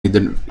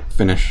didn't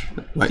finish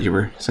what you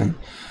were saying.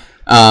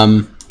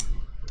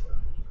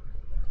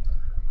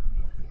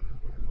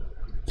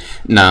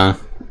 No,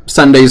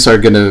 Sundays are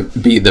gonna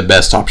be the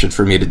best option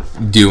for me to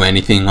do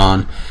anything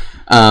on.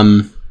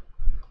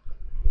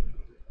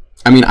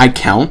 I mean, I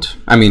count.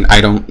 I mean,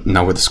 I don't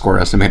know what the score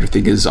estimator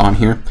thing is on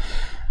here,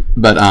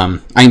 but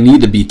I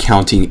need to be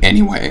counting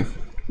anyway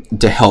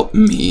to help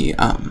me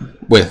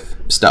with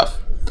stuff.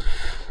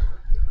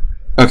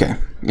 Okay,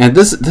 and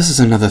this is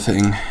another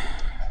thing.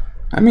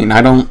 I mean,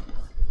 I don't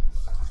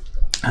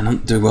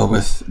do well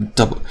with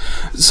double.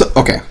 So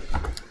okay.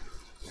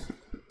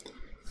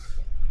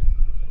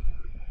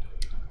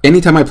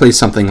 Anytime I play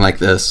something like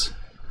this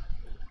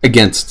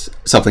against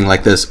something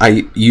like this,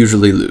 I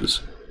usually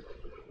lose.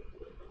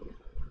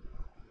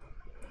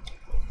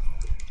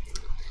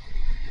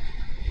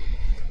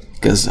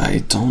 Because I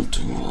don't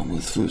do well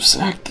with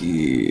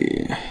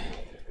Fusaki.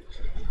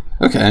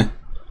 Okay.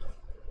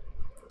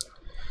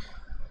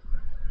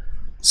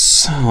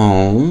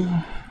 So...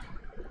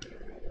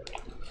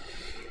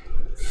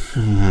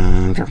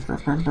 I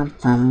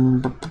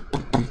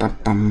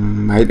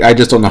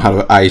just don't know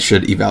how I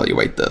should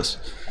evaluate this.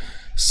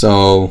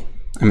 So,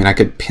 I mean, I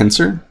could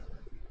pincer.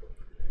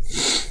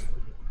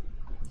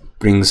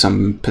 Bring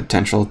some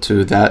potential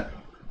to that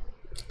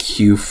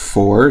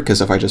Q4,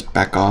 because if I just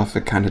back off,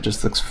 it kind of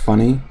just looks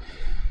funny.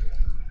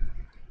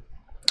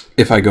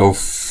 If I go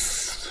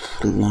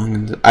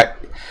long, I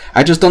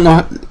just don't know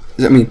how,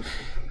 I mean,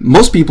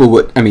 most people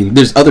would, I mean,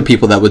 there's other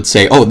people that would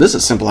say, oh, this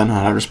is simple, I know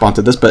how to respond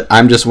to this, but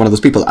I'm just one of those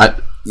people.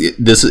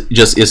 This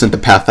just isn't the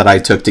path that I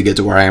took to get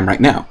to where I am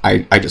right now.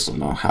 I just don't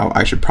know how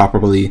I should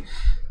properly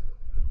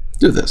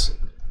do this.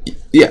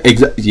 Yeah,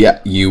 yeah,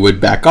 you would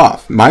back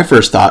off. My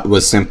first thought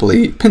was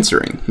simply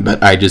pincering, but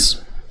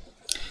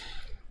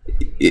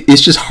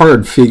it's just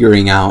hard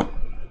figuring out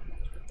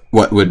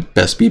what would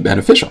best be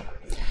beneficial.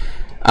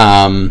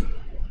 I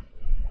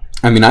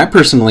mean, I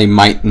personally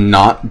might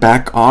not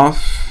back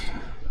off,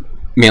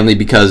 mainly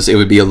because it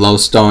would be a low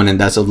stone, and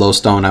that's a low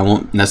stone I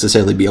won't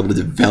necessarily be able to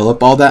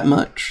develop all that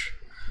much.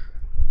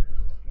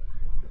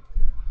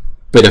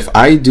 But if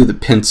I do the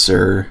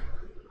pincer,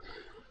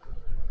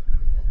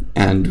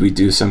 and we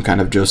do some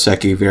kind of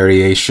Joseki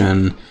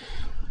variation,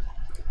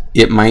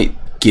 it might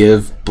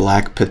give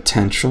black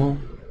potential.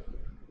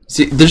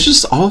 See, there's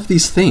just all of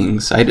these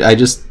things. I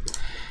just,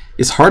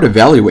 it's hard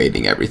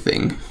evaluating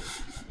everything.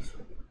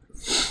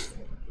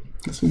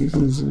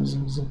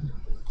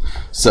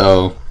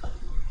 So,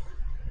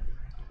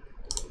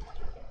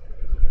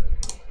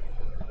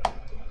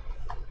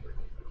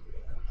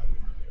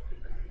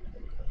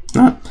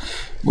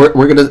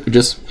 we're gonna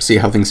just see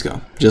how things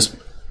go. Just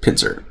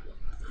pincer.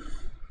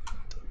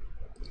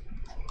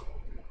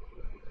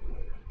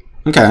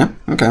 Okay.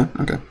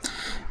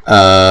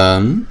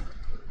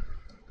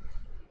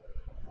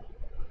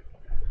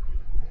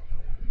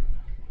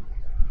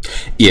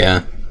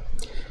 Yeah.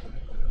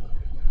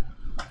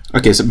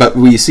 Okay, so but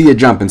we see a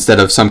jump instead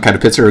of some kind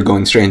of pincer or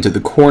going straight into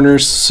the corner,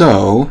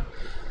 so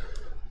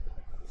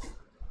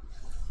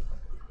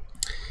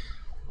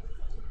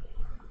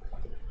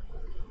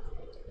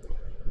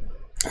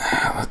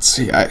let's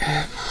see.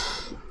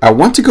 I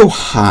want to go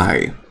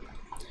high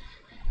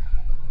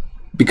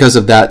because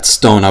of that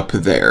stone up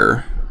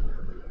there.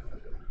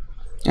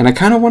 And I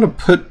kind of want to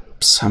put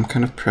some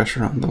kind of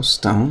pressure on those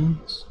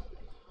stones.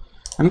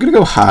 I'm going to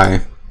go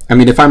high. I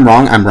mean, if I'm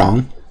wrong, I'm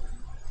wrong.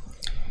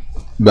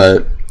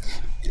 But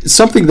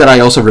something that I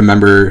also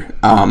remember,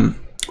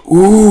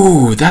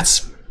 ooh,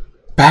 that's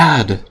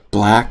bad,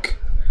 black.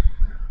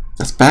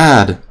 That's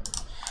bad.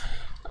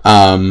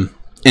 And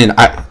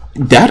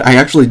I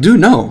actually do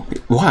know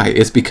why.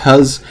 It's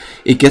because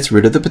it gets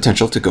rid of the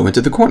potential to go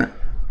into the corner.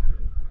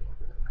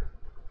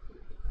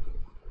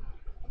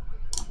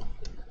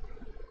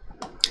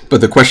 But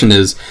the question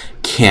is,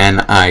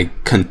 can I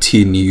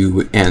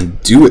continue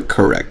and do it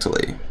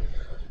correctly?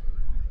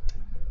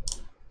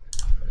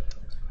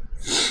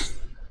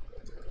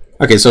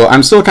 Okay, so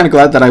I'm still kind of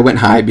glad that I went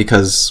high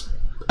because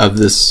of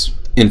this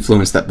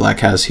influence that black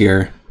has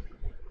here.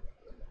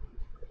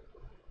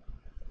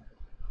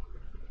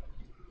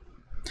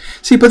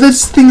 See, but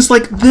it's things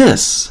like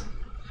this.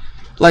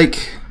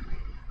 Like,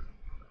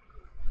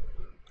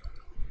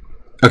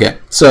 okay,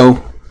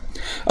 so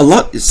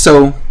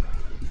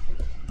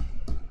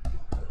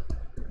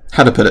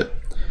how to put it?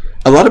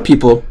 A lot of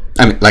people,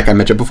 I mean, like I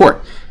mentioned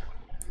before,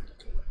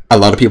 a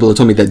lot of people have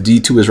told me that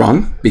D2 is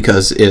wrong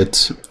because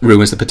it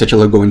ruins the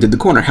potential of going to the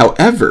corner.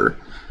 However,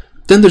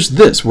 then there's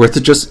this, where it's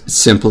just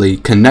simply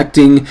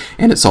connecting,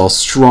 and it's all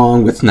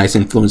strong with nice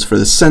influence for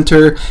the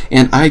center,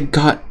 and I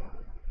got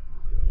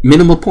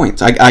minimal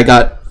points. I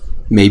got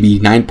maybe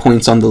 9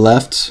 points on the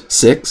left,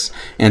 6,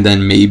 and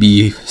then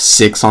maybe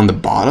 6 on the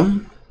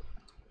bottom.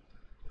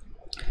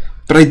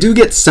 But I do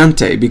get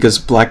Sente because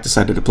black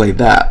decided to play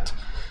that.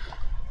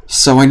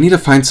 So I need to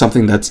find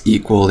something that's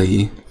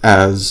equally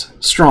as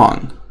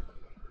strong,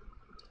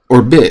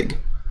 or big,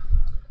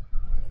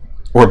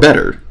 or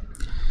better.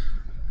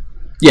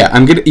 Yeah,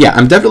 I'm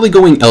definitely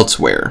going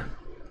elsewhere.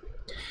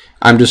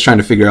 I'm just trying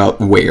to figure out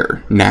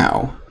where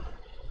now.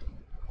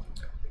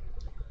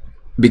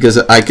 because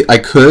I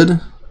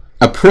could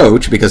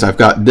approach, because I've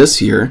got this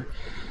here.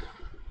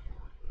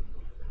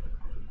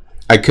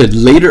 I could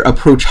later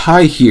approach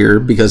high here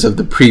because of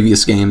the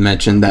previous game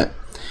mentioned that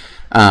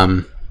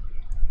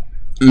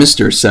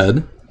Mr.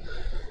 said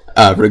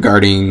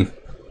regarding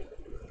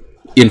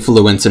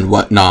influence and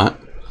whatnot.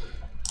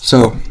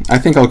 So I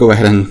think I'll go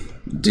ahead and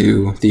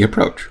do the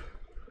approach.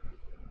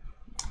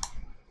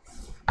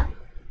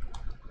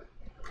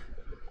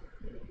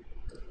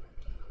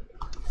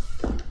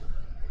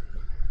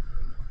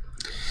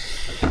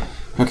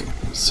 Okay,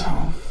 so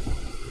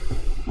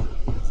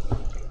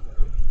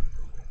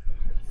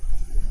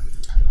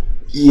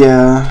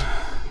yeah,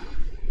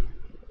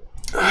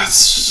 it's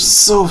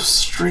so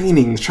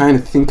straining trying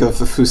to think of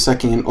the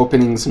Fusekian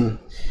openings and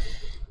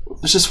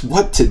just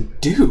what to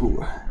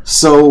do.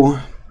 So,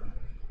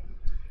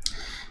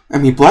 I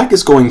mean, black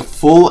is going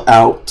full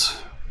out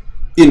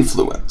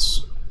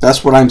influence.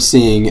 That's what I'm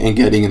seeing and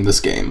getting in this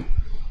game.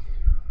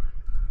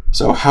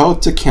 So how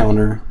to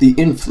counter the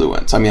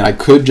influence? I mean, I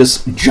could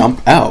just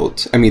jump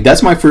out. I mean,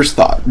 that's my first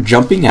thought,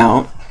 jumping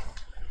out,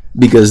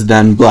 because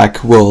then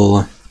black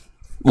will,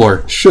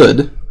 or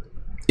should,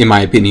 in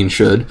my opinion,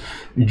 should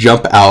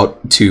jump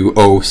out to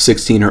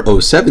 016 or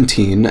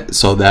 017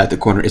 so that the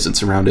corner isn't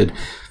surrounded.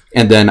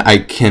 And then I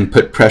can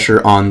put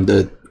pressure on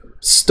the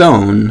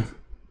stone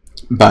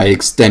by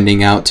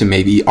extending out to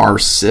maybe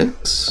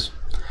R6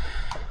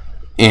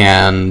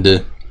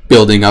 and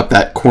building up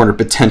that corner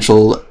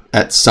potential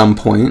at some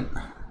point.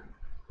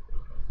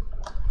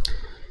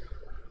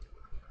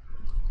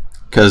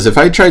 Because if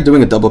I try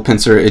doing a double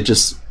pincer, it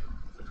just,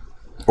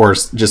 or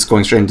just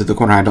going straight into the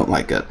corner, I don't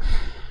like it.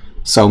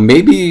 So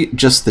maybe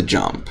just the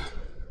jump.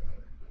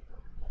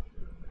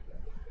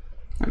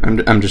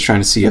 I'm just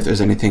trying to see if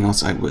there's anything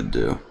else I would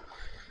do.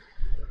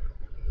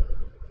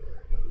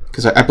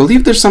 Because I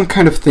believe there's some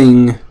kind of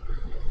thing.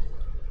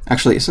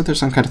 Actually, isn't there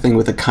some kind of thing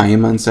with a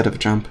kaima instead of a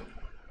jump?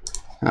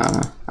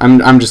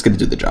 I'm just going to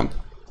do the jump.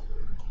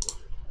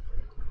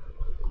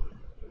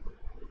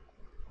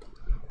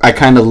 I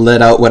kind of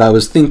let out what I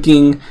was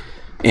thinking,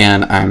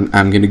 and I'm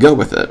going to go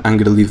with it. I'm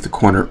going to leave the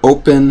corner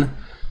open.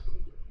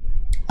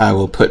 I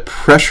will put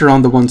pressure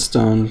on the one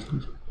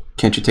stone.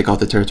 Can't you take all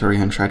the territory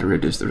and try to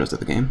reduce the rest of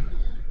the game?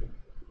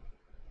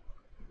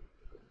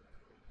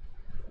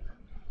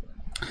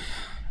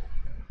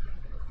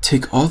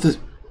 Take all the...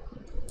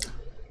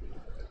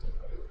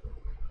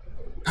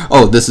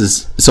 Oh, this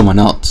is someone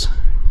else.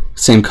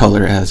 Same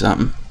color as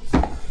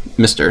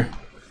Mr.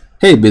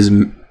 Hey,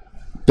 Bizimgasl,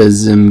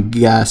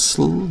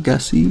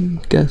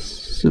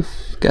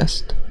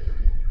 Guest.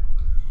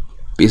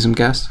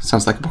 Bizimgast?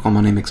 Sounds like a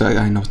Pokemon name, except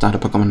I know it's not a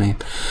Pokemon name.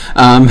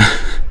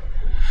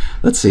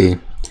 Let's see.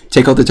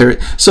 Take out the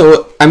territory.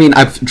 So, I mean,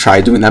 I've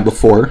tried doing that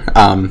before,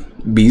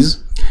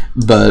 bees,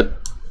 but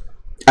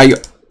I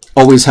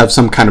always have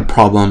some kind of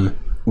problem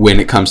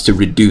when it comes to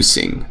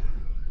reducing.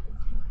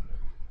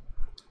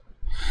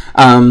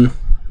 I'm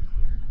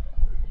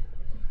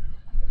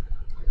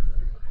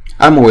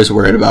always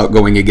worried about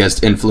going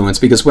against influence,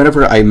 because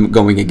whenever I'm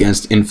going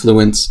against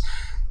influence,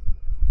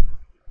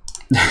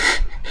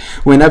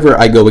 whenever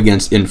I go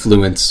against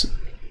influence,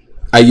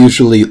 I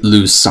usually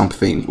lose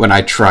something when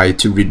I try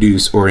to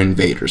reduce or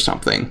invade or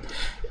something.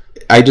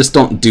 I just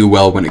don't do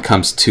well when it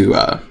comes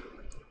to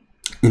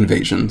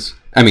invasions.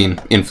 I mean,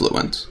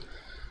 influence.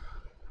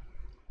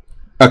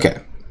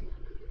 Okay.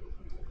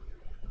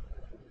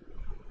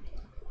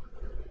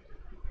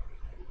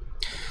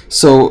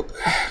 So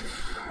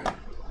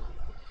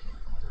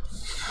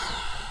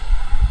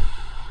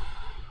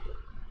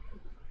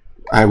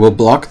I will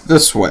block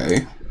this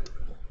way.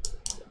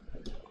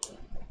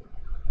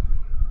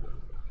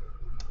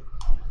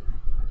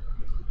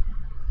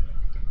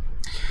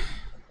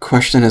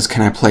 Question is,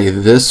 can I play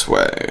this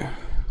way?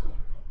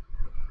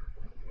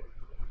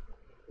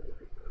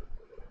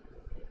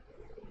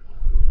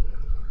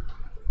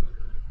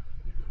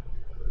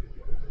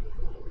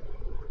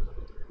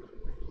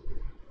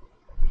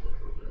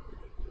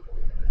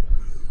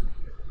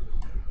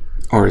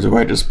 Or do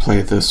I just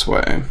play this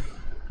way?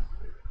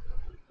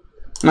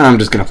 No, I'm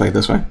just going to play it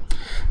this way.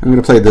 I'm going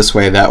to play it this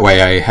way, that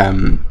way I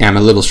am a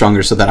little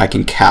stronger so that I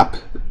can cap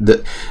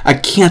the... I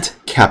can't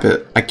cap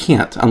it. I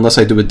can't, unless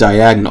I do a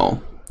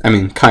diagonal. I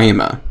mean,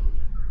 kaima.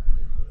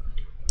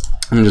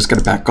 I'm just going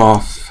to back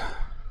off.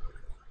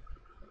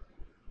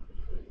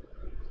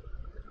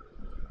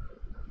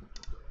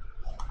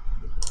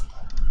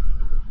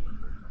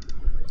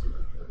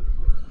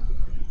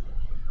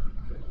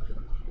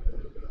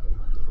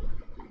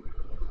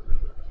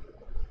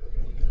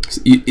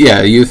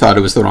 Yeah, you thought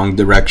it was the wrong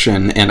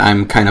direction, and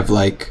I'm kind of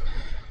like,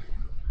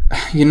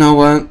 you know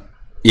what?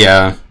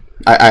 Yeah,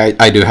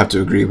 I do have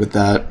to agree with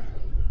that.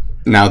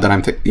 Now that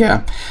I'm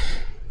yeah,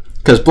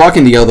 because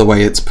blocking the other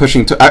way, it's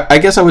pushing to. I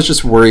guess I was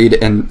just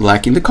worried and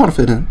lacking the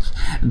confidence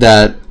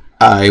that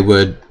I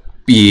would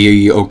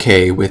be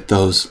okay with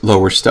those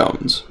lower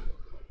stones.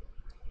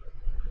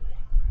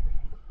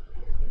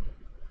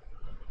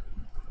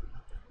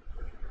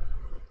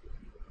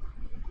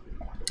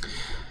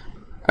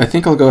 I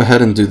think I'll go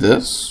ahead and do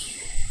this.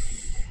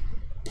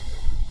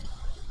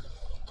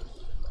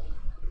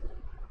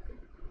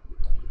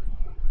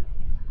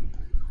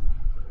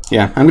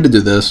 Yeah, I'm gonna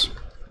do this.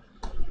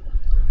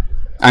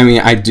 I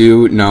mean, I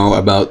do know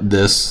about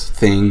this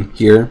thing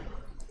here,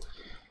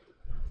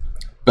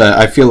 but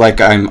I feel like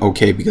I'm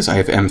okay because I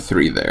have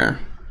M3 there.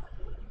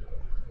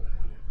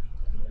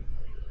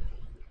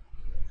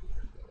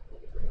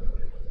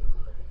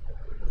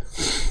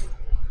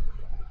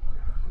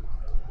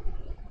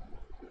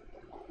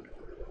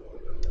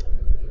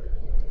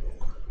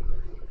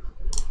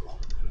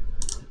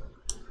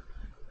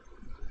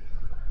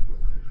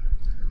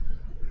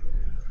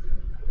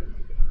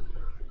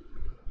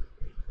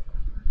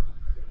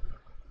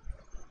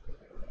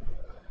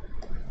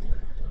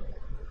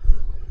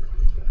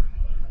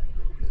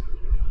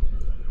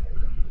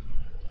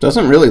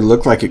 Doesn't really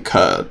look like it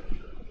cut.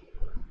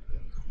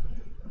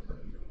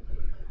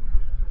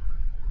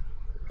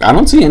 I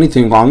don't see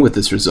anything wrong with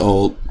this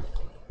result.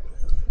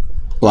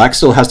 Black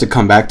still has to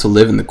come back to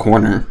live in the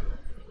corner.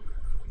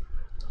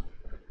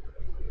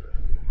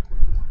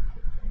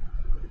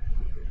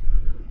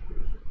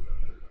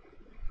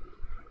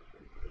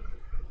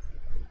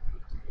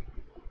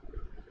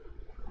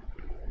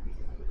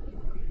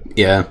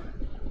 Yeah.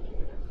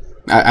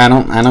 I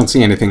don't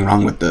see anything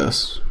wrong with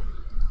this.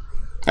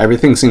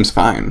 Everything seems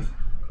fine.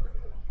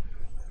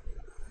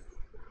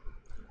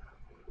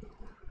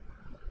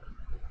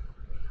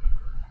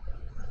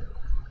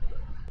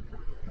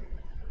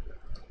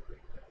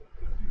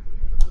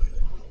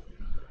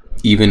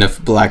 Even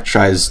if black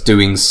tries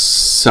doing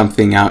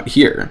something out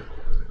here.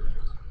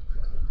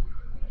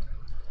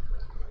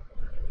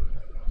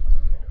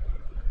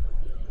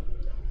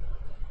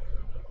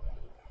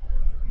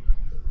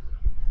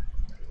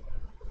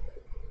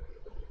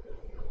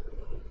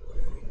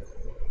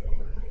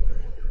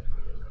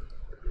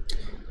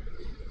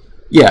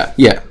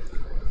 Yeah.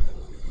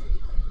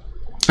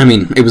 I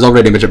mean, it was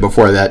already mentioned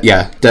before that,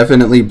 yeah,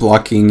 definitely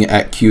blocking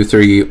at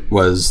Q3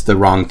 was the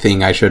wrong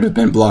thing. I should have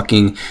been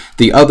blocking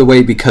the other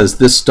way because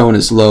this stone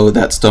is low,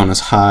 that stone is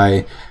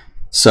high,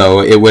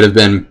 so it would have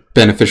been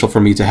beneficial for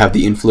me to have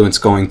the influence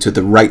going to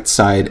the right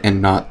side and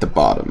not the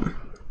bottom.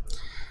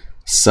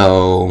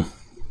 So...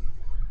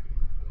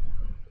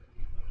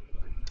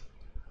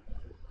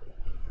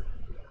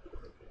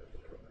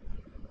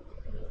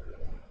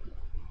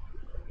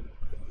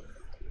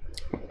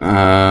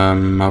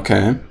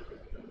 okay.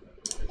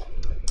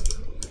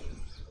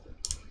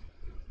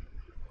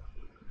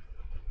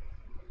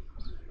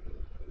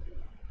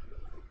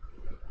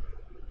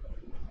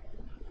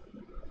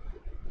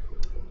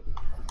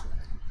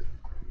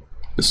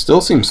 It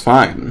still seems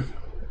fine.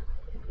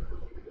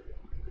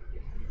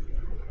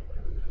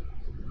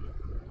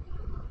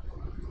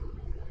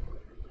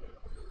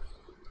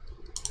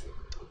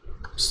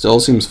 Still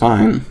seems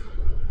fine.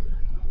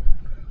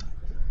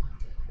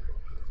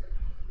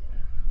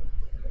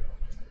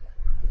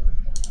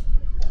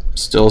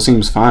 Still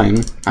seems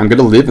fine. I'm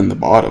gonna live in the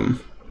bottom.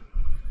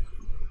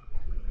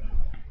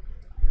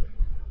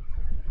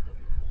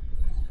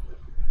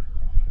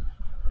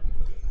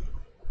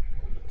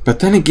 But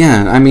then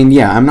again, I mean,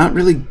 yeah, I'm not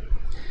really...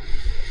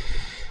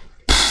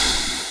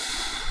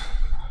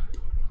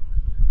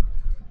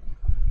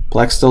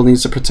 Black still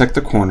needs to protect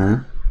the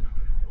corner.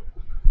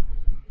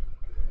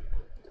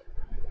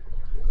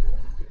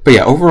 But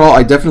yeah, overall,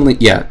 I definitely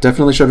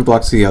should have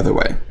blocked the other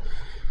way.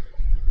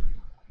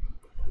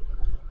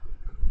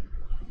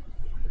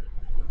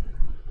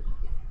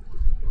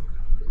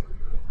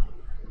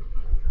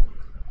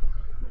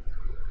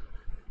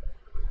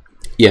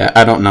 Yeah,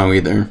 I don't know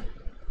either.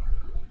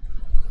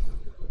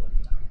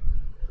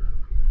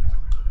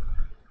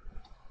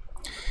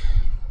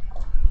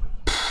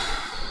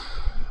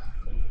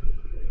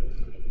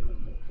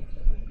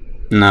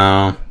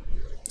 No.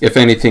 If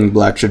anything,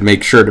 black should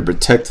make sure to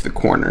protect the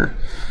corner.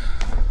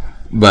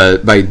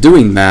 But by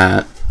doing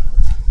that,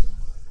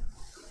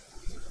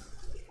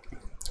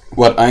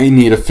 what I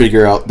need to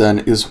figure out then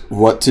is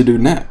what to do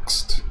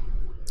next.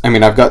 I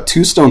mean, I've got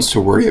two stones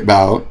to worry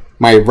about.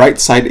 My right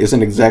side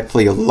isn't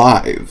exactly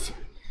alive.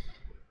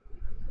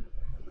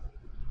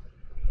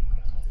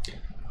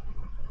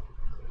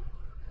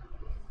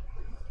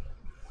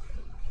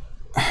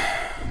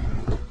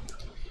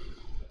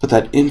 But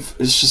that inf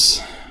is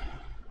just...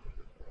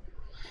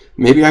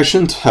 Maybe I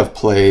shouldn't have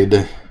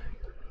played...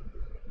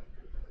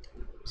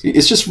 See,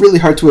 it's just really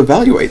hard to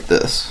evaluate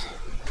this.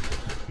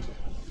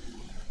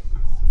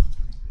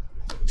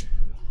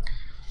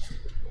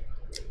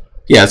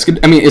 Yeah, it's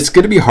good. I mean, it's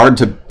going to be hard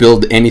to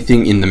build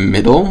anything in the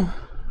middle.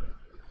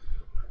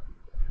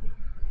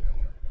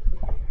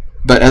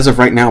 But as of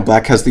right now,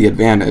 black has the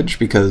advantage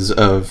because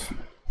of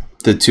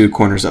the two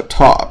corners up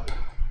top.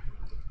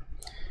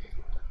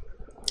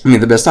 I mean,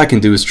 the best I can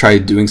do is try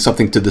doing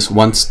something to this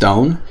one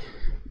stone,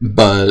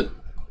 but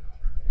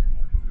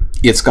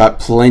it's got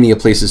plenty of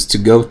places to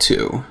go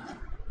to.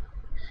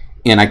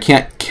 And I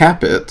can't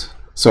cap it,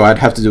 so I'd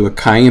have to do a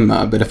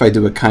kaima, but if I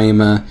do a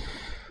kaima...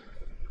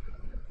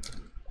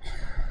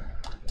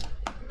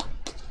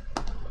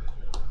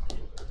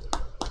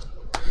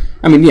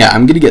 I mean, yeah,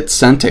 I'm gonna get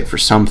Sente for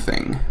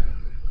something.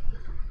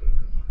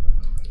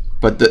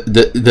 But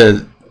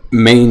the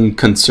main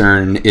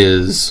concern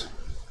is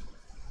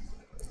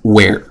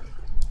Where?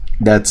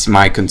 That's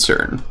my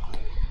concern.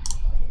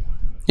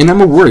 And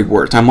I'm a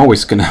worrywart. I'm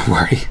always gonna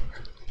worry.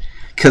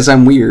 Because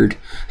I'm weird.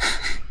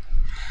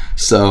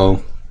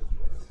 So...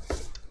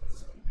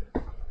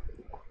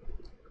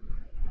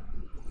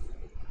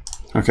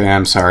 Okay,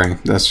 I'm sorry.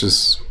 That's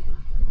just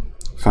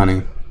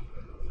funny.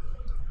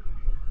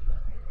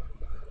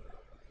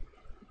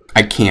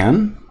 I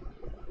can?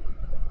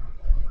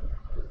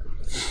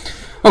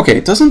 Okay,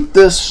 doesn't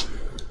this...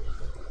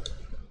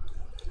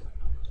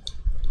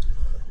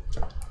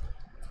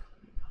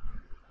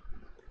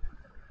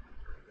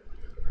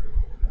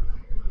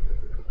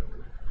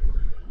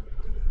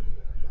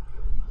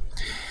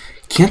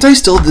 Can't I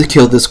still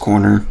kill this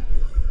corner?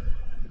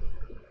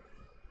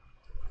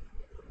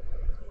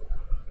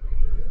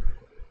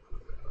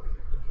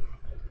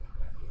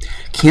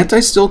 Can't I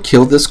still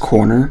kill this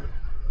corner?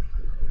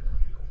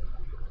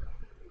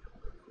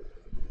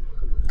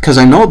 Because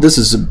I know this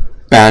is a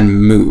bad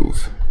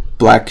move.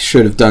 Black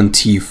should have done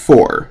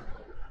T4.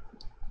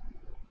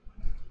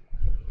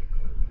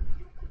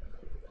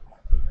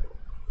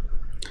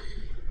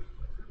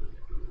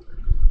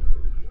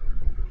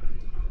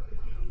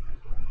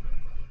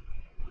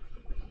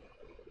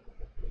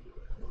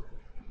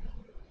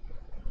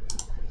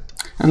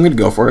 I'm going to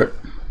go for it.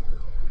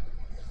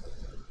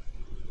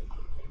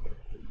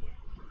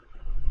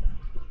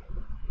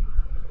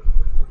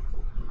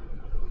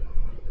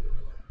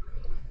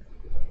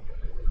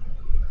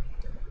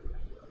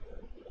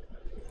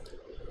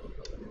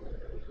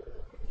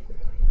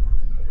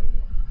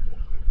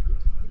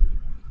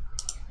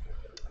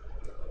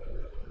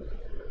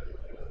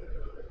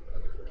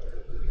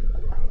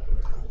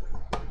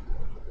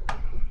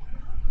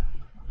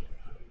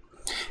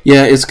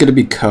 Yeah, it's going to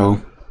be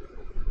Ko.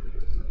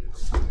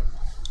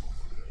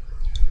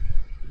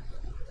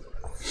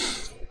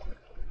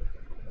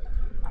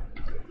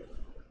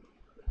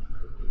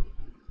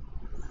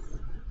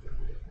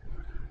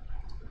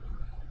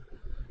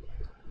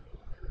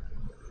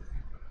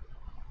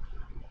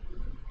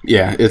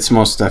 Yeah, it's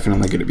most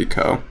definitely going to be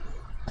Ko.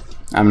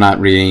 I'm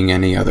not reading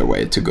any other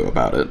way to go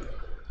about it.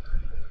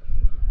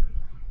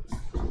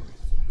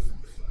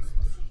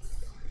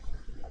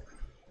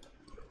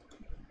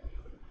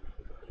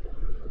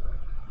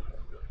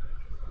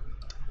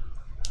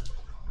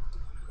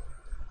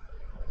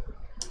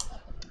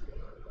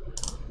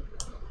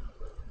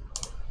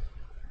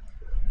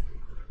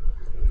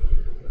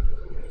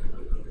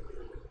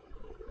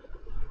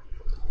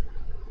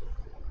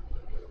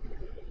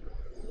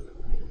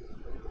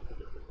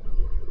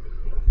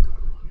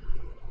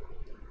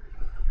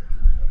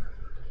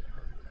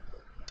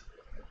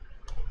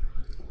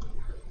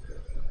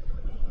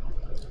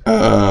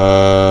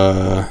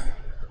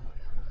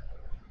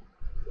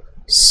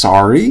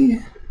 Sorry?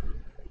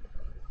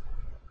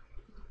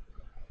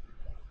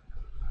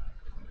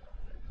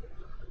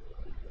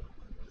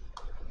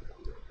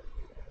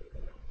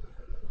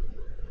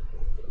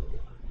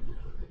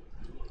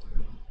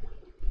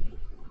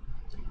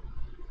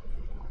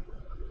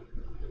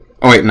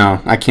 Oh wait,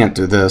 no, I can't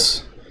do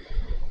this.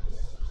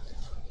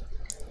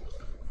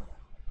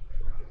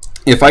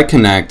 If I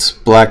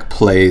connect, black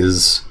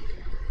plays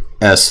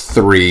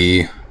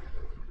S3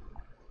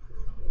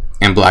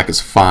 and black is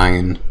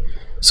fine.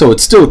 So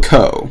it's still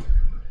Ko.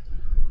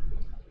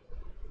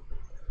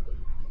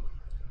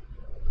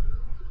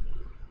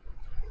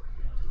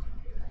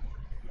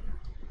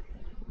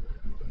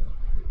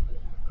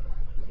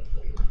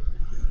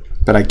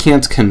 But I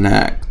can't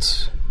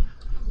connect.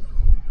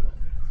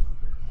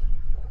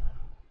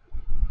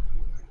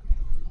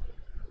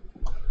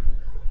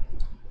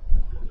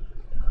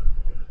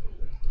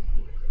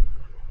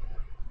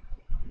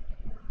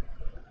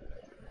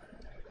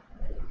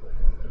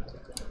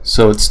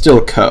 So it's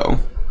still Ko.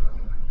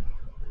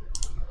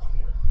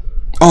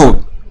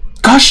 Oh,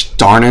 gosh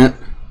darn it.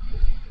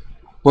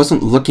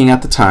 Wasn't looking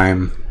at the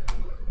time.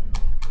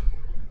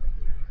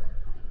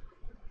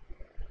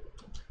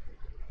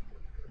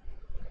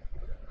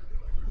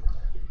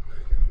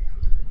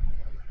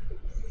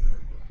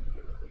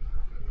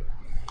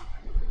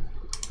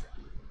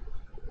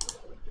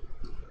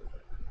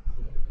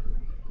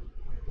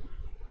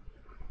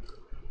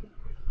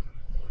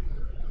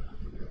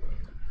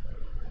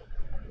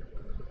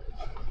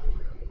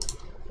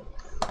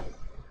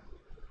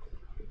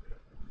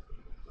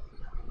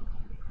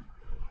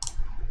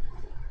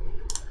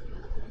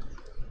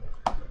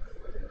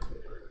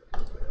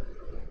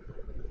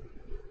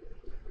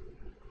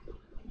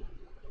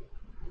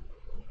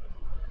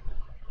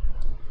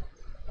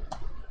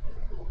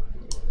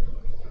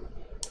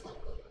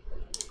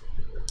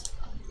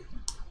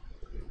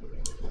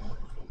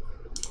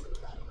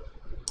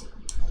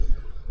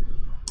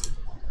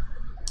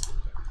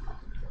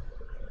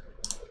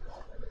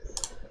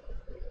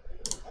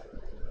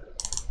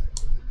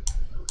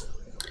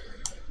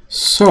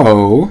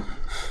 So,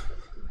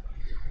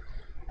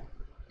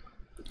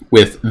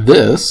 with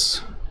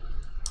this,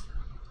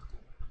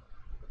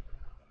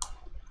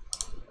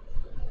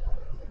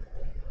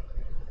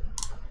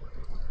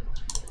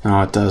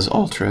 oh, it does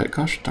alter it.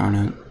 Gosh darn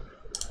it.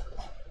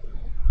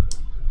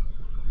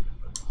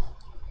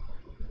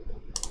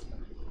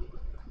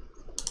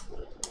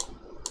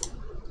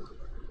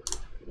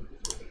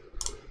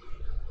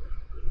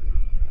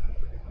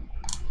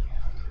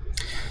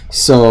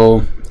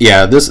 So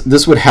yeah,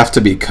 this would have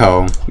to be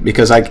ko,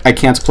 because I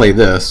can't play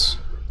this.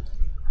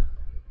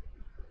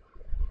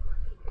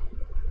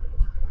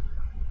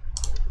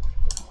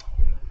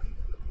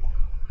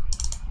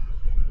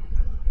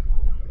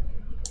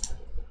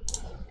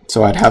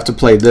 So I'd have to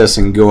play this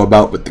and go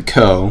about with the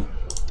ko.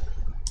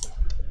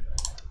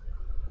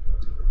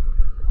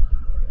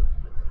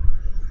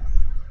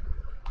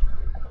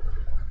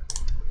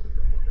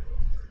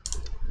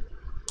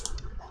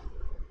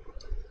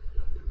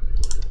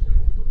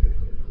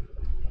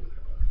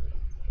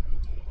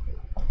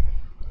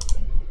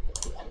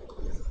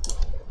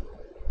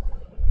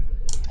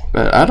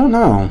 But I don't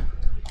know.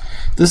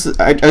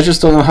 I just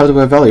don't know how to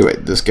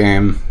evaluate this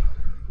game.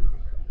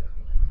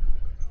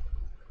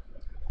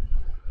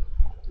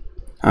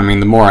 I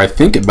mean, the more I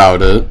think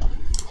about it,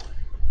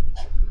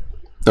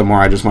 the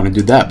more I just want to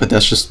do that. But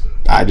that's just,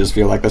 I just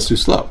feel like that's too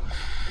slow.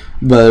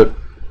 But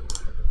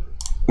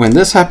when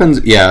this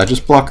happens, yeah,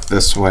 just block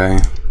this way.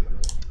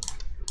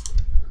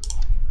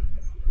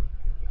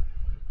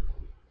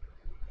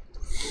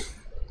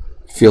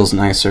 Feels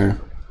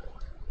nicer.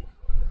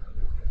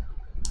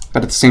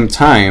 But at the same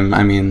time,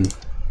 I mean,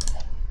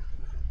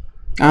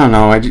 I don't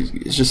know, it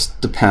just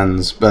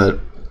depends, but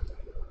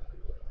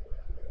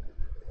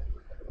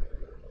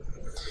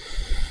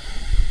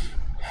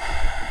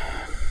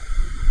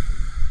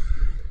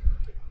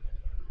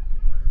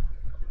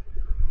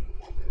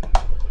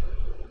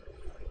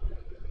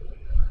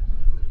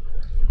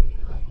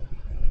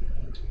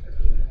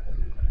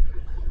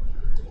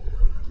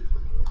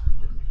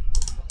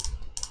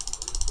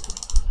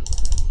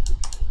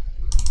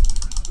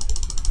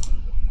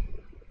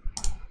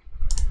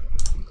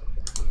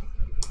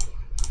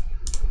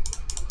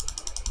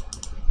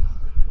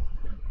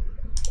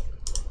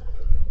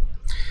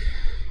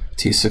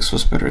T6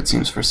 was better, it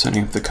seems, for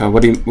setting up the code.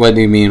 What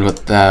do you mean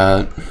with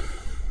that?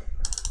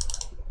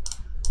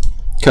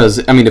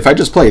 Because, I mean, if I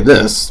just play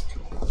this,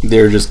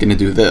 they're just going to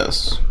do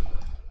this.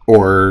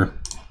 Or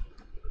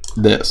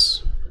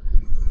this.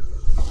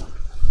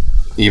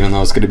 Even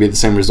though it's going to be the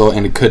same result,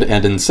 and it could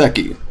end in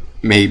Seki.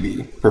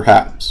 Maybe.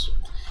 Perhaps.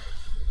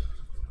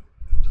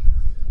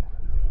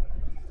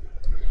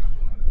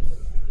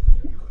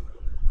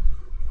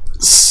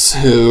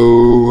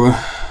 So...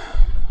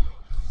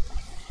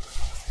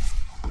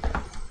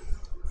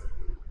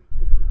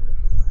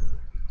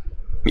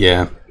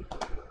 yeah.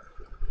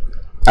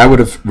 I would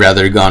have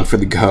rather gone for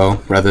the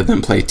go rather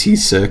than play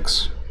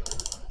T6.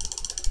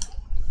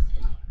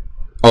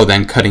 Oh,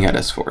 then cutting at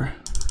S4.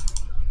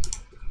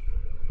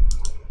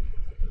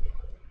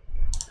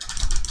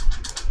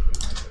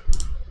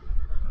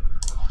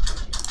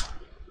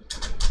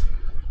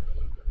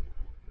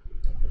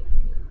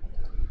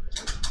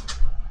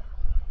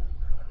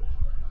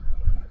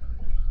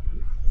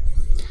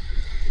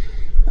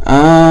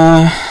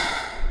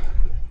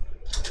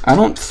 I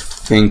don't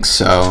think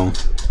so.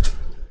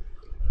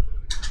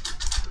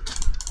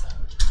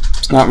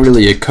 It's not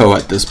really a ko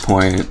at this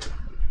point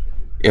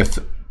if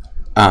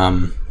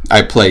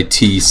I play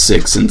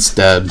T6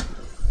 instead.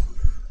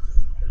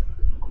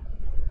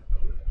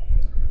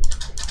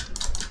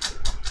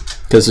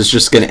 Because it's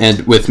just going to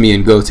end with me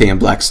and Gote and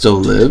black still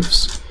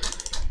lives.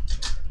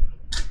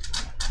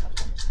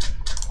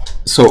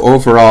 So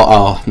overall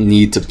I'll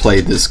need to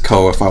play this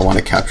ko if I want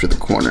to capture the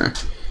corner.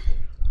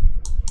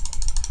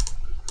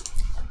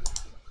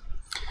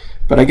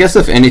 But I guess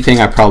if anything,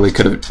 I probably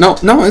could have...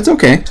 No, it's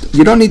okay.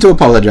 You don't need to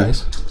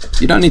apologize.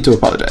 You don't need to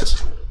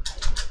apologize.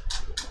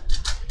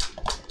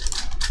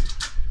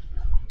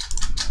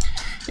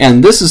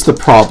 And this is the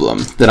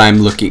problem that I'm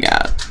looking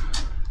at.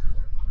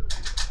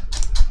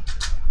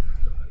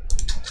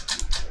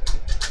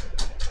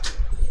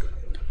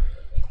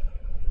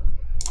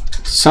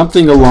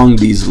 Something along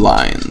these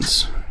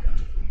lines.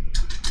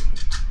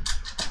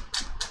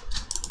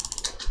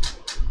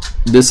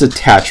 This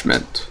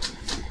attachment.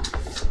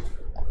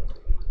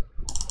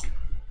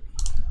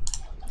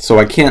 So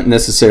I can't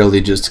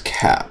necessarily just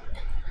cap.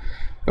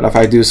 But if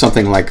I do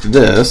something like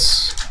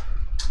this,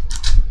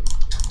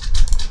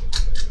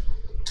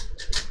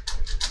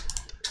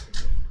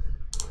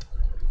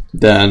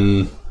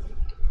 then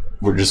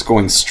we're just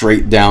going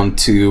straight down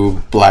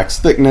to black's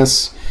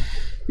thickness.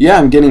 Yeah,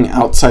 I'm getting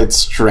outside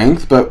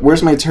strength, but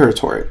where's my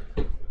territory?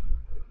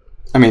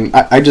 I mean,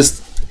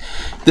 this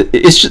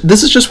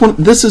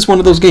is one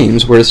of those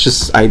games where it's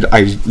just I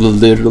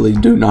literally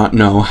do not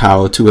know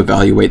how to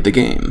evaluate the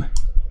game.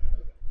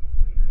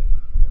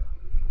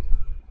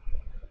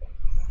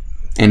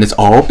 And it's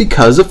all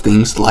because of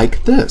things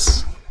like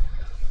this.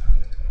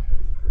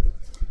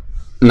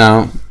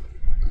 No.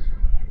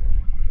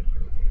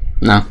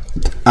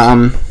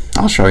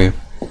 I'll show you.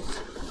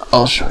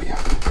 I'll show you.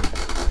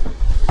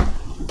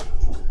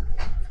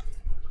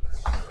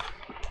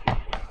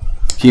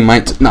 He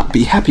might not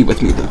be happy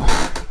with me though.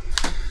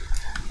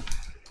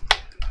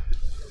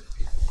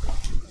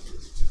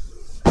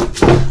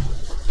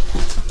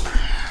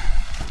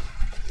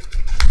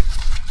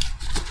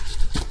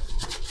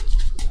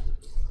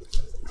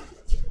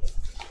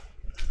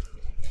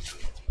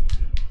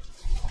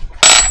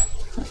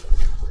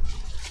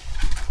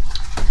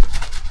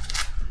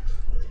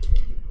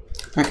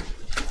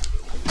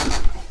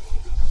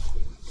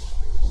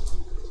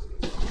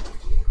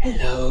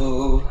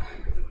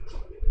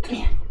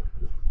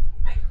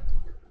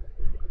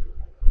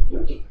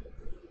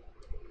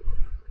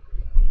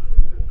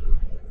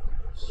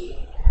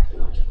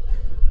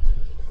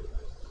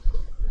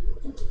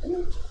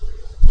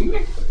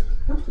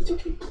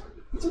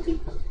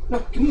 No,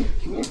 come here,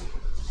 come here.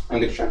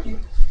 I'm gonna trap you.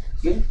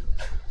 Come here.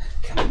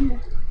 Come here.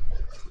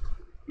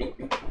 No, no,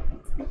 no,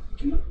 no,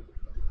 come here.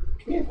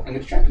 Come here, I'm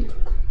gonna trap you. Come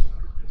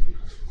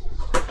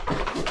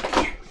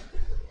here.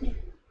 Come here.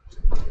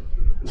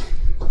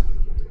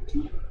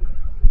 Come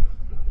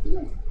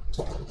here.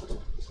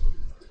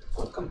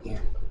 Oh, come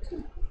here. Come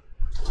here.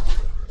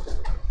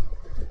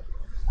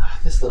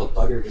 This little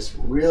bugger just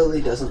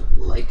really doesn't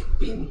like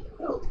being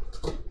held.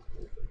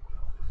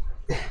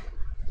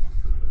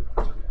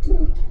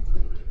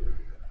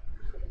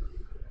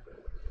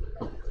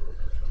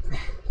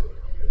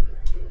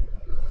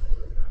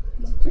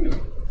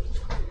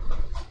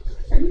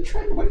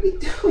 What are you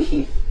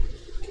doing?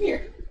 Come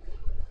here.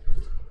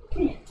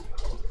 Come here.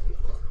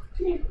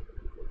 Come here.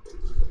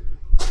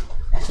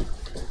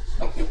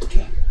 Oh, come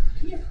here.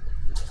 Come here.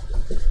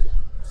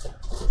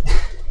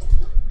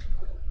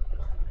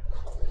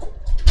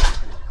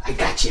 I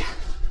gotcha.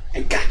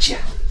 I gotcha.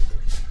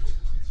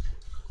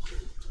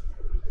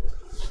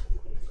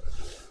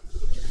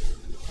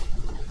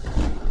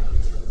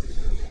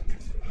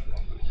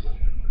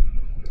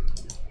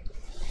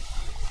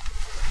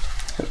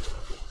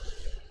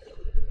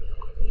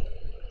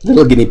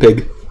 Little guinea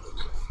pig.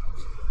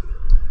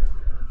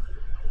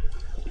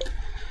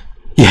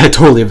 Yeah,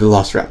 totally a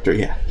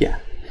velociraptor. Yeah.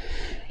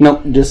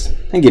 Nope, just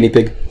a guinea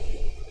pig.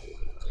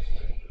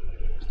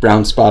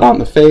 Brown spot on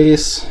the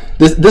face.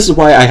 This is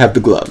why I have the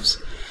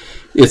gloves.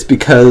 It's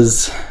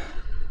because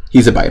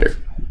he's a biter.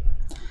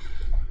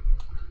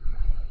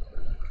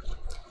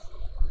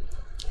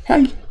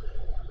 Hi.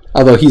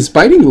 Although he's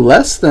biting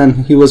less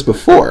than he was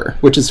before,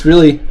 which is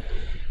really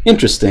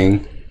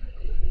interesting.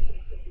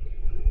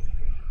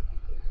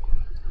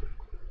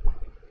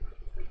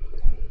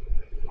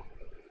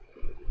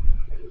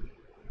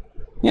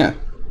 Yeah.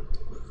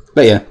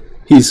 But yeah,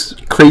 he's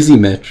Crazy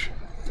Mitch.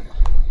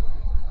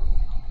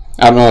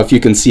 I don't know if you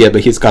can see it,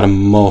 but he's got a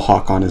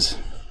mohawk on his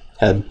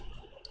head.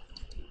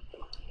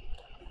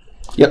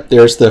 Yep,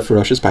 there's the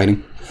ferocious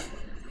biting.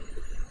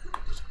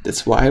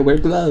 That's why I wear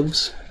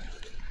gloves.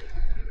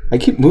 I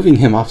keep moving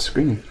him off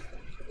screen.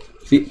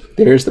 See,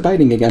 there's the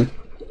biting again.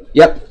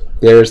 Yep,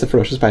 there's the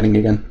ferocious biting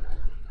again.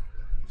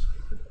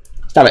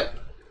 Stop it.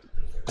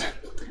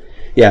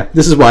 Yeah,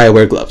 this is why I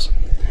wear gloves.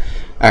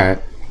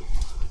 Alright.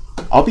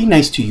 I'll be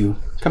nice to you.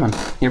 Come on,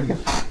 here we go.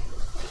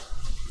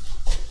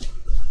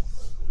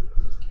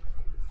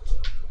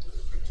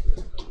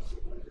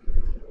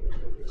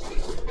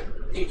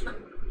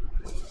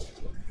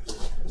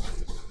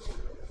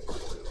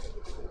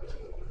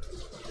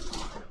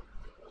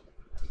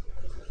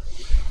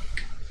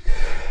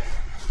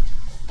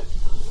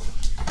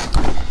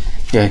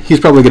 Yeah, he's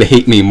probably gonna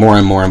hate me more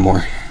and more and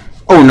more.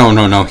 Oh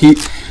no.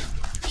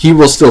 He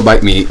will still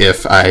bite me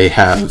if I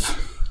have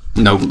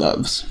no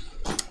gloves.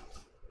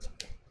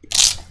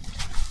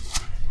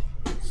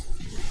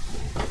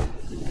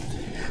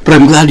 But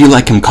I'm glad you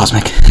like him,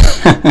 Cosmic.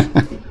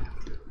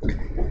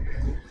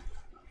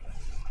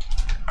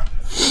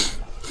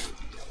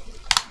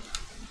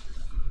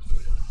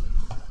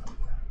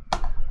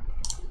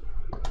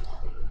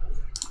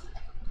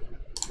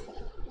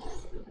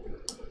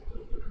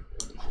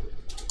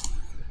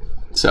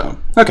 So,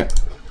 okay.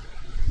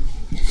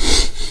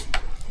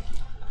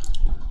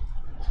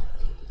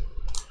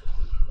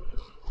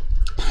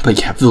 But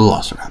yeah,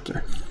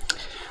 Velociraptor.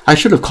 I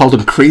should have called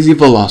him Crazy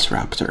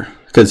Velociraptor,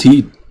 because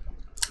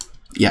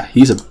yeah,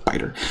 he's a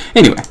biter.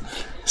 Anyway,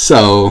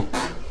 so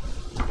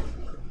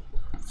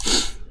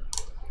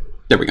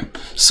there we go.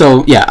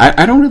 So yeah,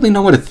 I don't really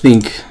know what to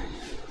think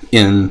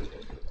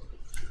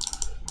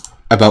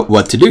about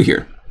what to do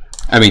here.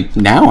 I mean,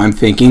 now I'm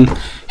thinking,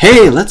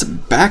 hey, let's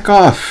back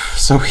off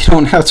so we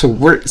don't have to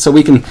work, so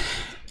we can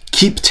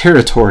keep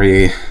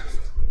territory.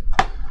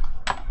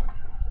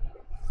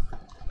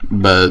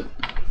 But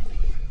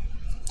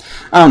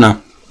I don't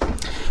know.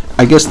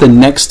 I guess the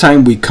next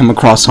time we come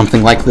across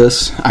something like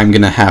this, I'm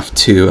gonna have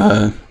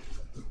to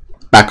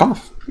back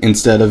off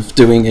instead of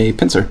doing a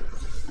pincer.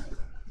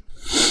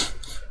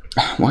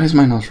 Why is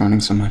my nose running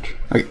so much?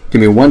 Okay,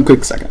 give me one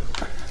quick second.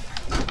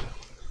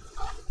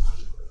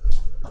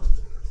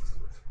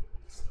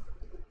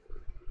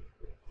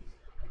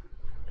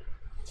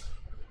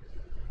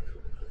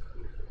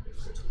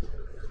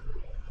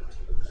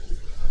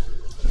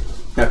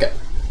 Okay.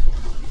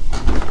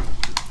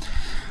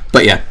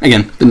 But yeah,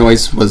 again, the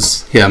noise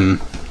was him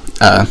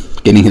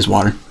getting his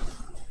water.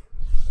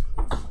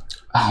 Oh,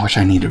 I wish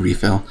I need a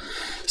refill.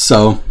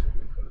 So,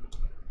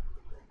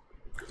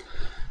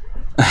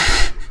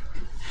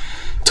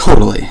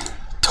 totally.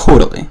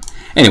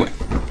 Anyway,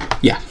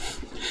 yeah.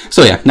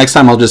 So yeah, next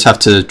time I'll just have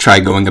to try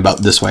going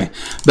about this way.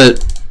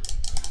 But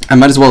I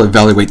might as well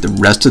evaluate the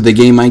rest of the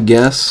game, I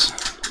guess.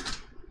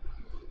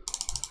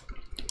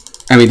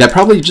 I mean, that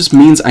probably just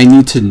means I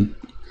need to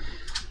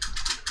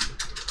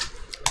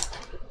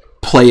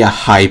play a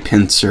high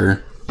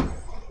pincer.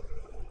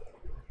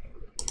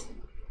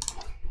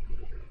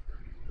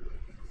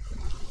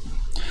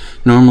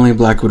 Normally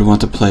black would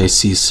want to play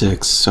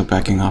c6, so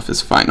backing off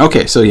is fine.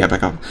 Okay, so yeah,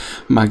 back off.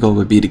 My goal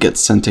would be to get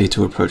Sente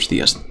to approach the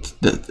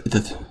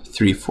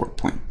 3-4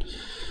 point.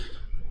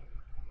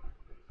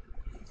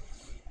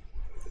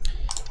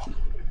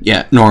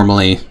 Yeah,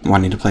 normally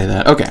wanting to play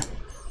that. Okay.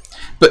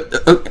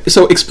 But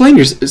so explain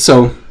your,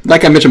 so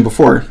like I mentioned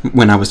before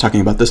when I was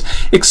talking about this,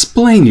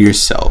 explain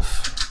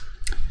yourself.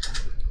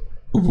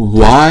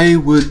 Why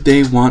would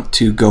they want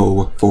to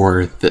go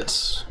for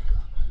this?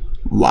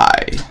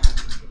 Why?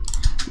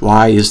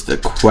 Why is the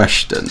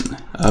question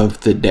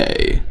of the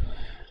day.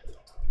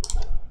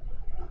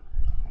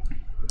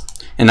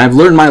 And I've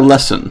learned my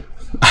lesson.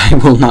 I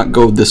will not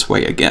go this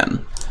way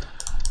again.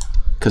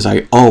 Because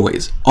I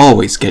always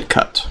get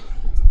cut.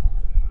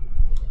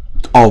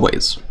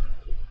 Always.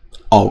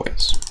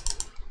 Always.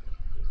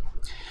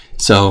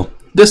 So,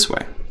 this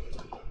way.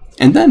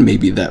 And then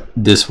maybe that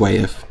this way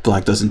if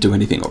black doesn't do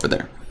anything over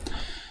there.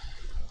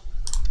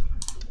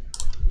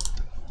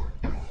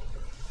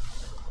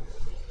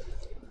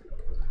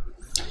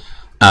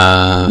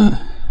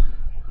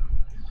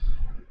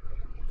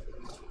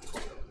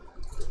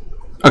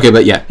 Okay,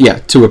 but yeah,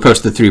 to approach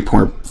the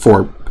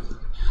 3.4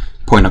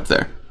 point up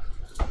there.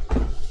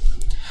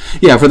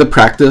 Yeah, for the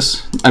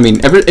practice, I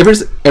mean, ever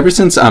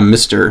since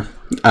Mr.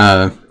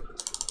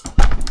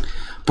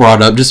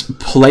 Brought up, just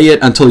play it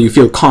until you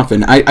feel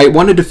confident. I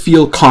wanted to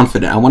feel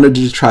confident. I wanted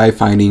to try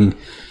finding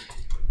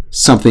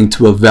something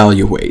to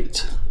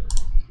evaluate.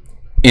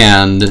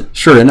 And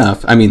sure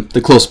enough, I mean,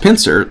 the close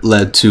pincer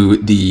led to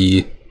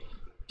the,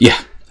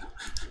 yeah.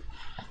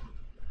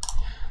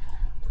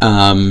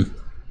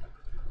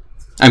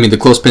 I mean, the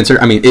close pincer,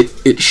 I mean,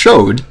 it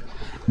showed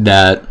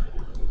that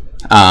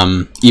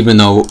even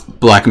though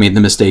black made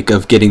the mistake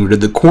of getting rid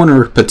of the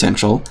corner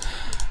potential,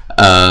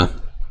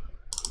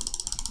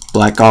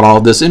 black got all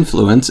this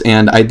influence,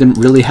 and I didn't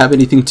really have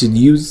anything to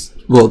use,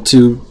 well,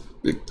 to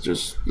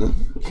just,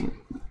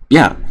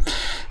 yeah.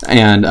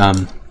 And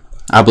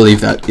I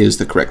believe that is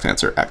the correct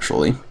answer,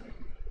 actually,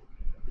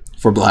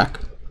 for black.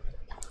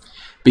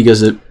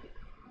 Because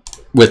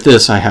with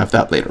this, I have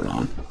that later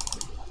on.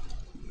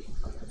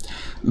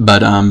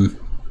 But, I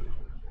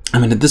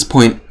mean, at this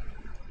point,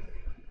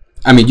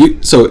 I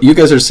mean, so you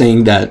guys are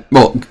saying that,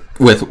 well,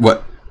 with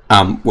what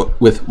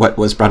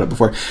was brought up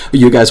before,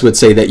 you guys would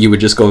say that you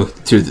would just go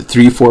through the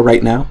 3-4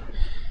 right now.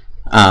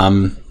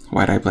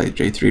 Why did I play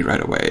J3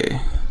 right away?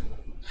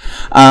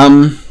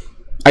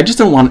 I just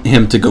don't want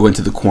him to go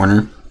into the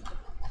corner.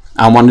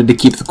 I wanted to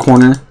keep the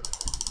corner.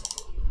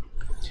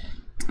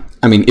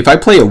 I mean, if I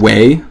play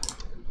away,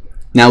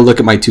 now look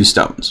at my 2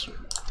 stones.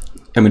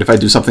 I mean, if I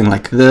do something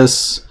like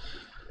this,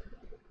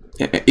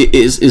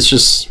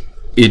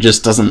 it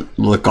just doesn't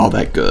look all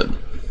that good.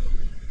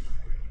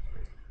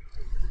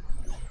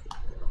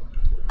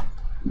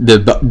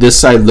 This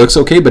side looks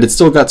okay, but it's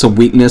still got some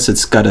weakness.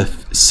 It's got a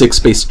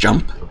 6-space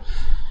jump.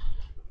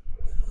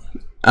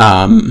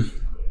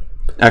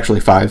 Actually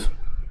 5.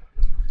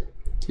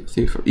 2,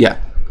 3, 4. Yeah,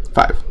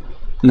 5.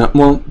 No,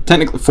 well,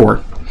 technically 4,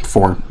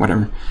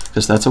 whatever.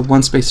 Because that's a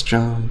 1-space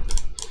jump.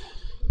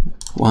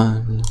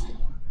 1,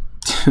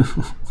 2,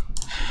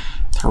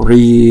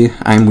 3.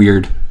 I'm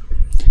weird.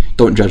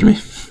 Don't judge me.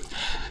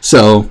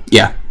 So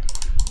yeah,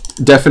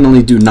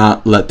 definitely do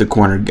not let the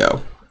corner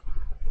go.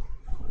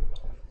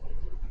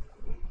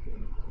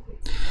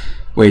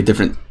 Wait,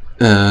 different.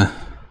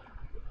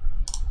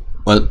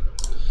 What?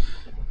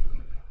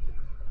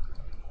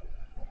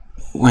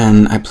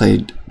 When I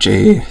played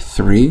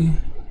J3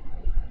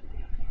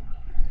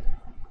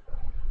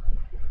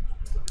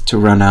 to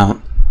run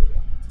out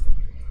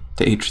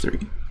to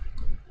H3.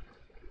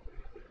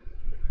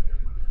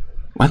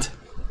 What?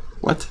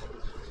 What?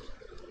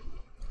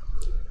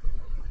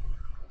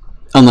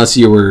 Unless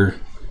you were,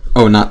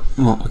 oh, not,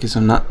 well, okay, so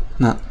not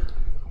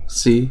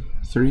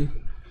C3.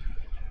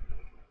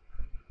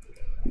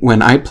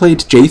 When I played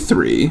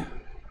J3,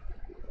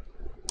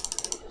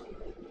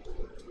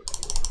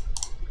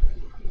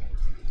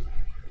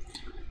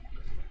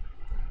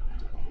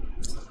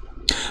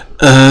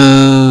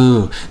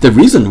 oh, the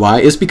reason why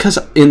is because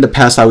in the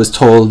past I was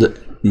told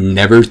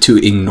never to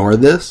ignore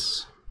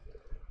this.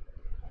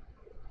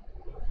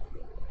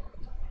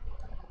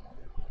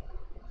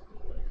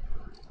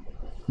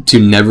 To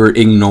never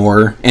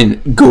ignore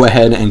and go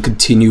ahead and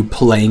continue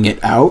playing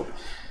it out.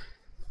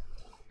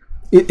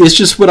 It's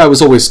just what I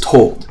was always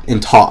told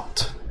and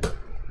taught.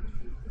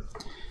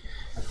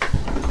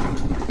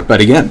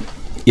 But again,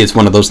 it's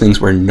one of those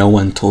things where no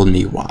one told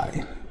me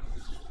why.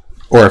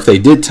 Or if they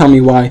did tell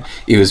me why,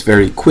 it was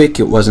very quick,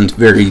 it wasn't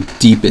very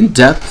deep in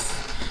depth.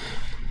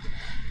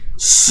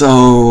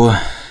 So,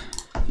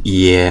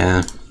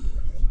 yeah.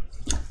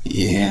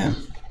 Yeah.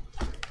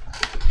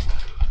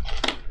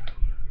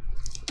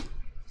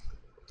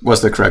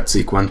 What's the correct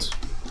sequence?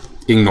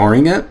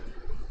 Ignoring it?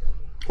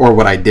 Or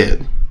what I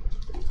did?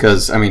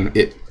 Because, I mean,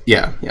 it,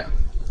 yeah.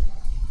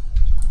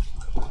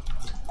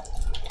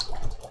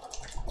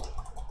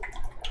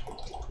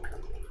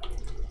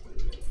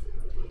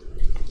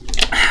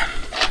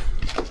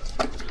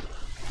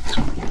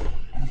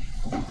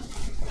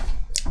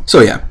 So,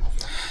 yeah.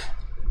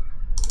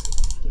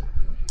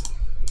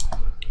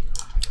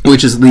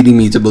 Which is leading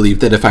me to believe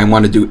that if I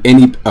want to do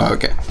any, oh,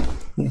 okay.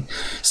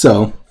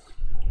 So,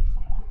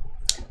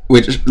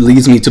 which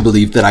leads me to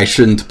believe that I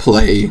shouldn't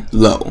play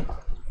low.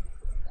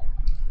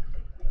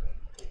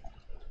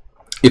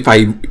 If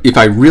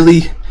I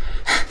really,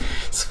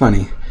 it's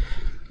funny.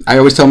 I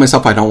always tell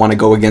myself I don't want to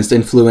go against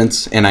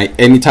influence, and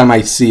anytime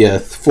I see a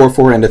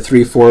 4-4 and a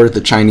 3-4,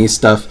 the Chinese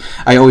stuff,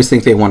 I always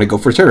think they want to go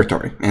for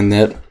territory, and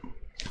that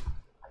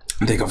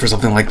they go for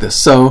something like this.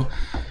 So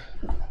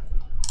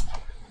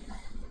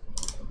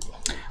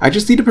I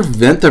just need to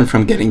prevent them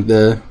from getting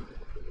the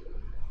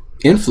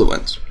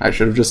influence. I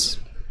should have just,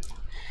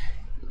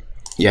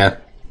 yeah.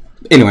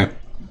 Anyway,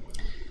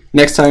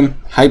 next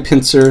time, high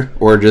pincer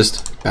or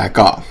just back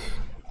off.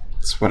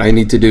 That's what I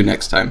need to do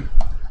next time.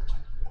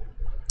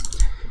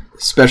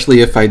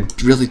 Especially if I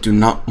really do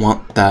not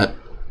want that.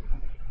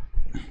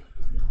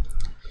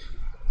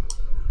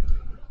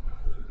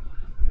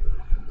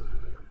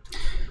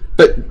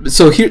 But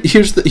so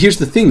here's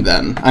the thing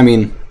then. I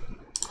mean,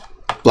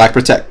 black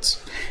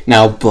protects.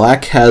 Now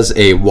black has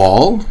a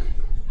wall,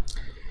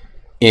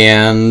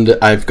 and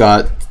I've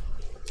got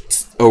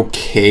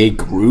okay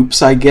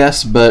groups, I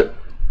guess, but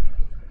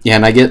yeah,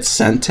 and I get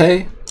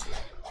Sente.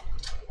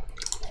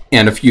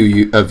 And a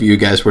few of you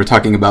guys were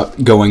talking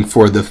about going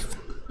for the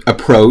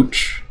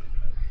approach,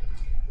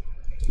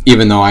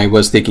 even though I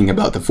was thinking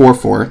about the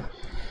 4-4.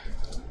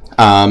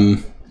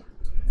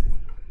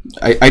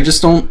 I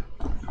just don't.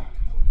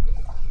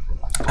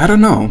 I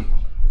don't know.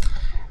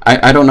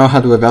 I don't know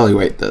how to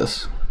evaluate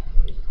this.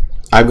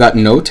 I've got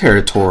no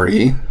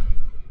territory,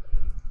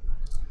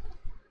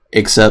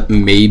 except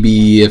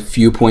maybe a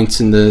few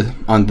points on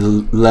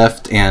the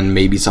left and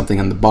maybe something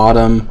on the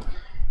bottom.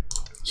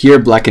 Here,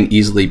 black can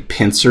easily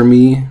pincer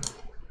me.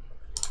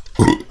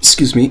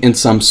 Excuse me, in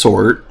some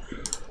sort.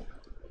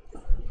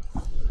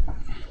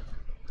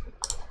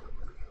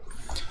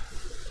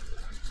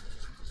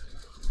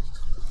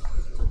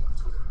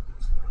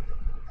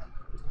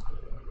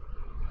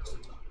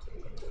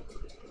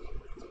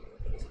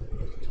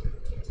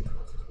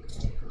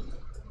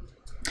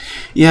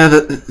 Yeah,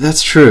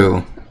 that's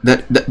true.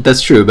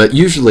 That's true, but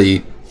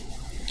usually,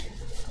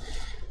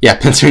 yeah,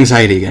 pincer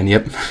anxiety again.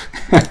 Yep.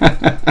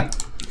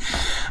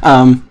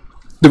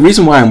 The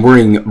reason why I'm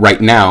worrying right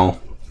now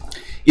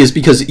is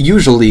because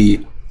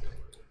usually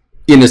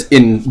in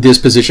this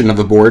position of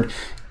the board,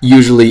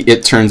 usually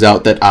it turns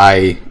out that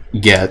I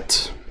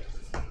get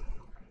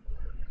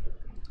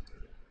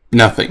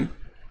nothing.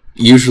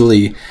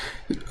 Usually,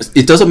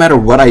 it doesn't matter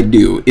what I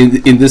do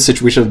in this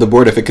situation of the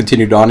board. If it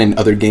continued on in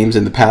other games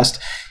in the past,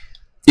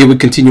 it would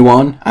continue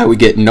on. I would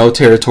get no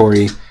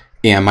territory,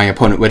 and my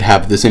opponent would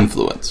have this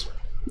influence.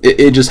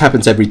 It just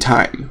happens every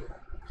time,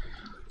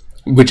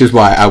 which is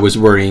why I was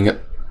worrying.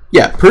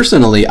 Yeah,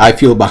 personally, I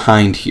feel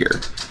behind here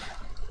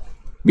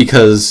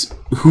because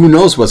who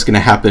knows what's going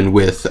to happen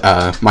with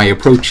my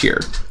approach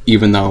here,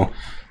 even though,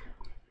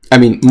 I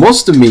mean,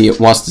 most of me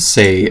wants to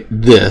say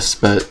this,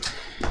 but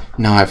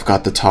now I've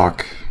got the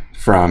talk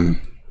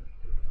from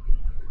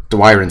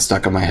Dwyron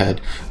stuck on my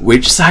head.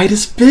 Which side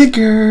is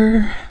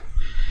bigger?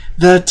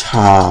 The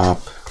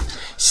top.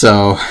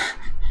 So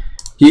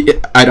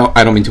I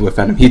don't mean to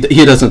offend him.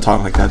 He doesn't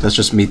talk like that. That's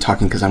just me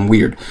talking because I'm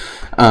weird.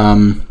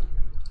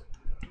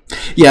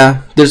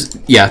 Yeah,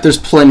 there's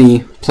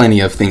plenty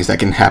of things that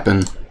can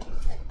happen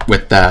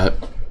with that.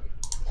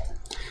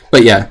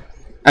 But yeah,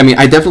 I mean,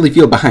 I definitely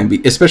feel behind,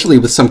 especially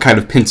with some kind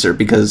of pincer,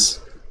 because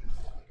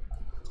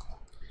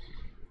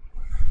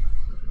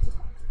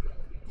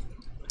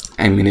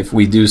I mean, if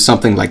we do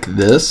something like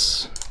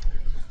this,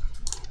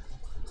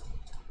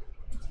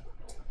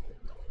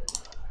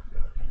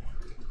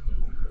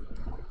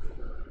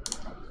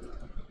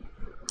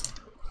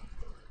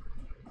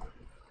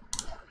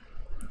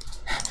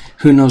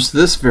 who knows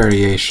this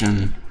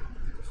variation?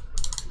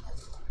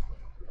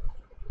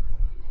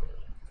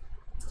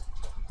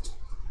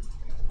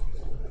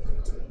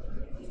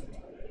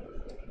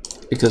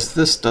 Because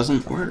this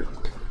doesn't work.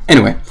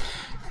 Anyway,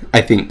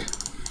 I think.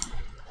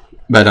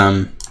 But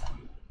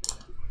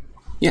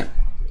yeah.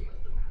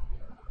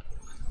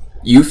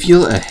 You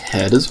feel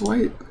ahead as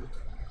white?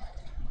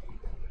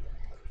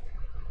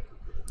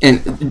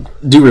 And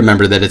do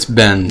remember that it's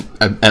been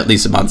at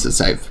least a month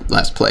since I've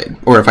last played.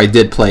 Or if I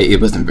did play,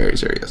 it wasn't very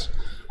serious.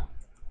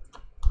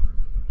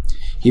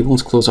 He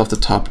wants close off the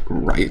top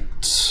right.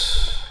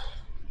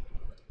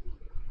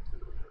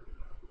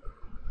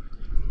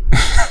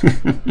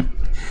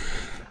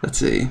 Let's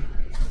see.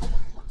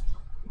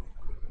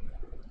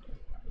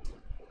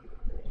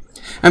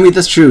 I mean,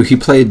 that's true. He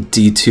played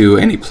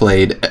D2 and he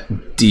played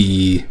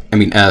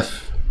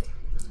F,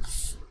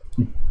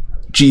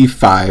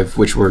 G5,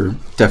 which were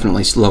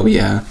definitely slow,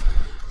 yeah.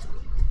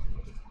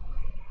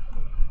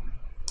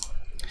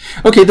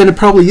 Okay, then it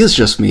probably is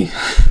just me.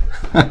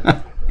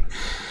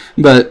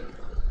 But,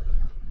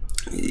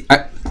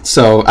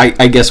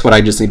 I guess what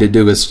I just need to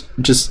do is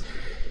just,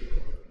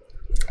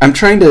 I'm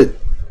trying to,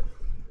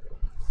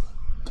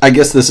 I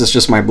guess this is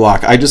just my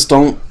block. I just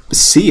don't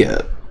see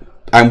it.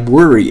 I'm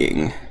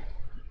worrying.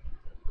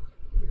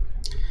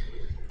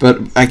 But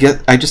I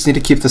just need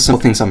to keep the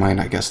simple things in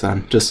mind, I guess,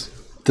 then. Just,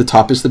 the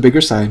top is the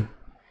bigger side.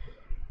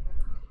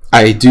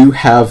 I do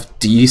have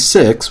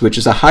D6, which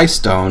is a high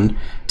stone,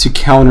 to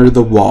counter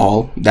the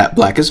wall that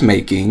black is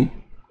making.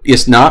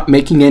 It's not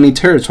making any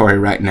territory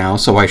right now,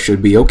 so I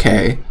should be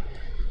okay.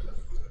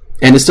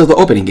 And it's still the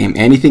opening game.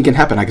 Anything can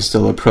happen. I can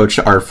still approach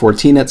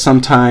R14 at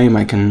some time.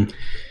 I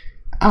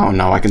don't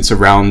know, I can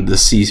surround the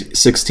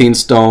C16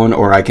 stone,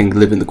 or I can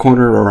live in the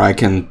corner, or I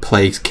can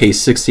play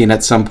K16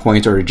 at some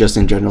point, or just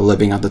in general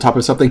living on the top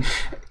of something.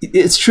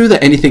 It's true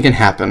that anything can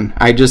happen.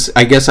 I guess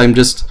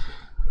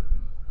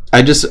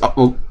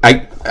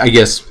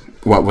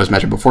what was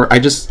mentioned before, I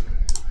just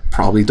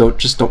probably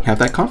don't have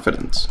that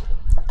confidence.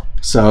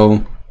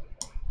 So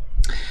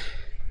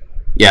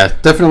yeah,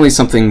 definitely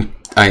something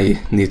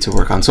I need to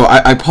work on. So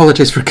I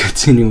apologize for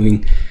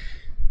continuing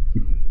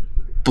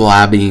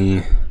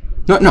blabbing.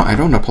 No, I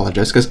don't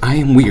apologize, because I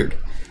am weird.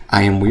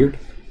 I am weird.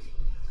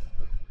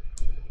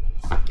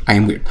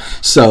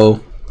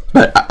 So,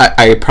 but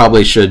I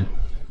probably should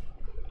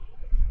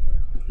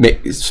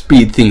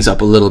speed things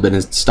up a little bit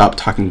and stop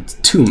talking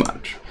too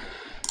much.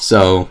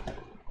 So